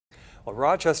Well,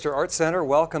 Rochester Art Center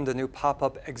welcomed a new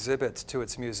pop-up exhibit to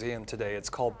its museum today.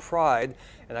 It's called Pride,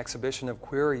 an exhibition of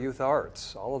queer youth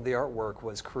arts. All of the artwork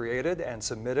was created and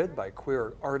submitted by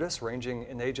queer artists ranging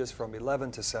in ages from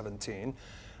 11 to 17.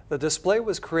 The display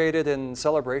was created in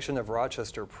celebration of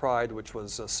Rochester Pride, which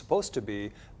was supposed to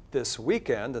be this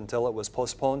weekend until it was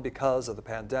postponed because of the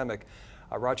pandemic.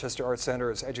 Rochester Art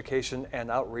Center's Education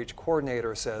and Outreach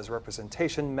Coordinator says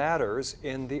representation matters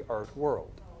in the art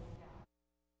world.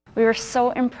 We were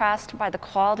so impressed by the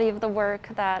quality of the work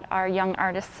that our young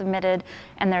artists submitted,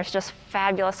 and there's just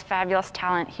fabulous, fabulous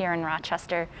talent here in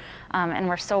Rochester, and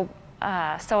we're so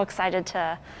excited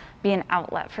to be an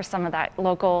outlet for some of that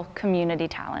local community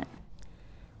talent.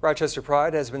 Rochester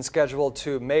Pride has been scheduled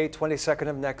to May 22nd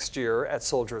of next year at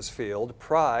Soldiers Field.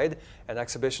 Pride, an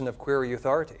exhibition of queer youth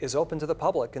art, is open to the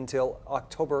public until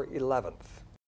October 11th.